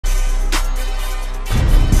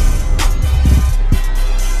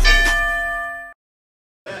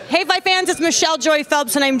Michelle Joy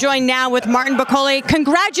Phelps, and I'm joined now with Martin Bakole.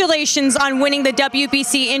 Congratulations on winning the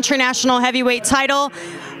WBC International Heavyweight title.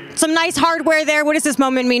 Some nice hardware there. What does this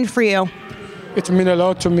moment mean for you? It means a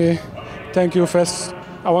lot to me. Thank you first.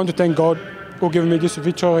 I want to thank God who gave me this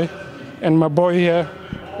victory, and my boy here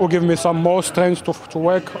who gave me some more strength to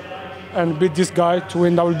work and beat this guy to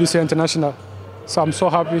win WBC International. So I'm so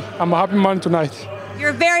happy. I'm a happy man tonight. You're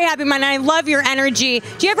a very happy man, and I love your energy.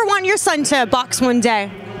 Do you ever want your son to box one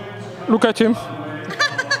day? Look at him.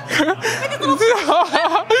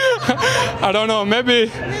 I don't know,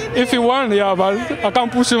 maybe if he wants, yeah, but I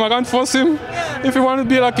can't push him, I can't force him. If he wants to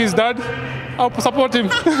be like his dad, I'll support him.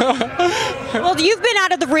 Well, you've been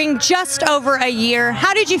out of the ring just over a year.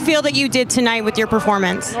 How did you feel that you did tonight with your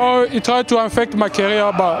performance? Oh, it tried to affect my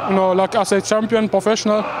career, but like as a champion,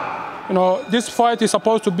 professional, this fight is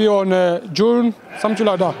supposed to be on June, something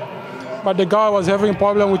like that. But the guy was having a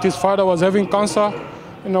problem with his father, was having cancer.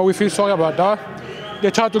 We feel sorry about that.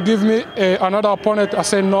 They tried to give me another opponent. I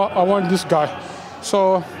said, no, I want this guy.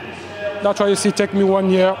 So that's why you see, take me 1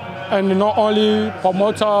 year. And not only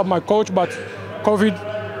promoter, my coach, but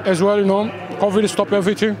COVID as well, COVID stopped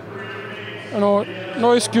everything.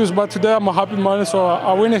 No excuse, but today I'm a happy man, so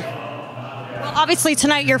I win it. Well, obviously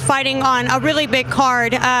tonight you're fighting on a really big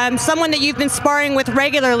card. Someone that you've been sparring with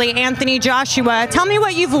regularly, Anthony Joshua. Tell me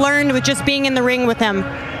what you've learned with just being in the ring with him.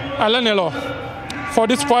 I learned a lot. For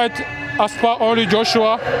this fight, I spar only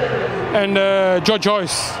Joshua and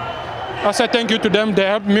Joyce. I said thank you to them. They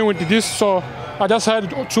helped me with this, so I just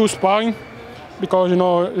had 2 sparring because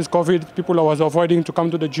it's COVID. People I was avoiding to come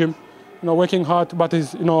to the gym, working hard. But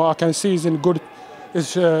I can see he's in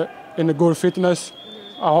a good fitness.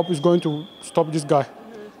 I hope he's going to stop this guy.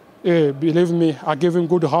 Yeah, believe me, I give him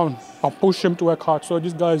good round. I push him to work hard. So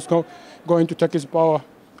this guy is going to take his power.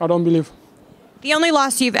 I don't believe. The only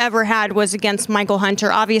loss you've ever had was against Michael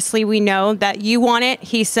Hunter. Obviously, we know that you want it.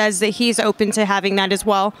 He says that he's open to having that as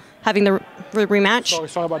well, having the rematch.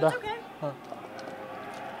 Sorry about that. Okay.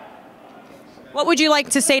 What would you like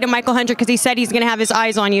to say to Michael Hunter? Because he said he's going to have his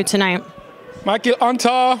eyes on you tonight. Michael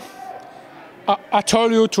Hunter, I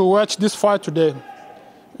told you to watch this fight today.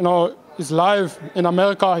 It's live in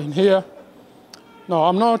America, in here. No,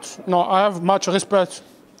 I'm not. No, I have much respect,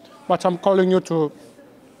 but I'm calling you to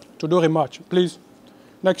do rematch. Please,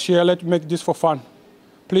 next year, let's make this for fun.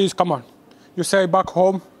 Please, come on. You say back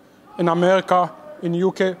home, in America, in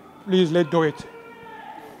UK, please, let's do it.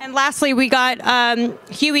 And lastly, we got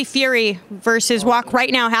Hughie Fury versus Whyte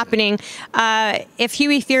right now happening. If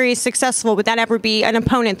Hughie Fury is successful, would that ever be an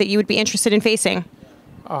opponent that you would be interested in facing?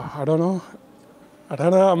 I don't know.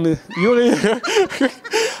 I'm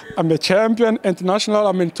I'm a champion, international.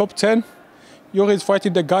 I'm in top 10. Yuri is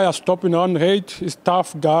fighting the guy I stopped in 108. He's a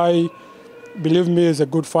tough guy. Believe me, it's a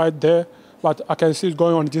good fight there. But I can see it's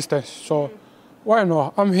going on distance. So why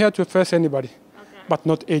not? I'm here to face anybody. Okay. But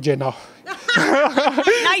not AJ now.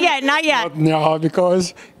 Not yet, not yet. No,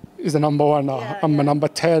 because he's the number 1 now. Yeah, I'm a number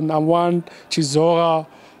 10. I want Chisora.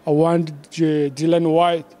 I want Dylan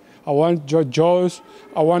Whyte. I want Joyce.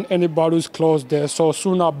 I want anybody who's close there. So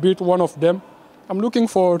soon I'll beat one of them. I'm looking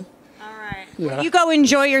forward. Yeah. Well, you go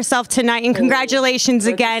enjoy yourself tonight, and congratulations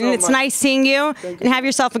again. It's nice seeing you, and have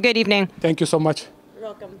yourself a good evening. Thank you so much. You're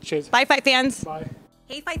welcome. Cheers. Bye, Fight fans. Bye.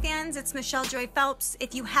 Hey, Fight fans, it's Michelle Joy Phelps.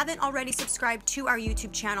 If you haven't already subscribed to our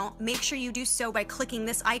YouTube channel, make sure you do so by clicking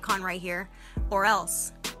this icon right here, or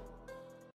else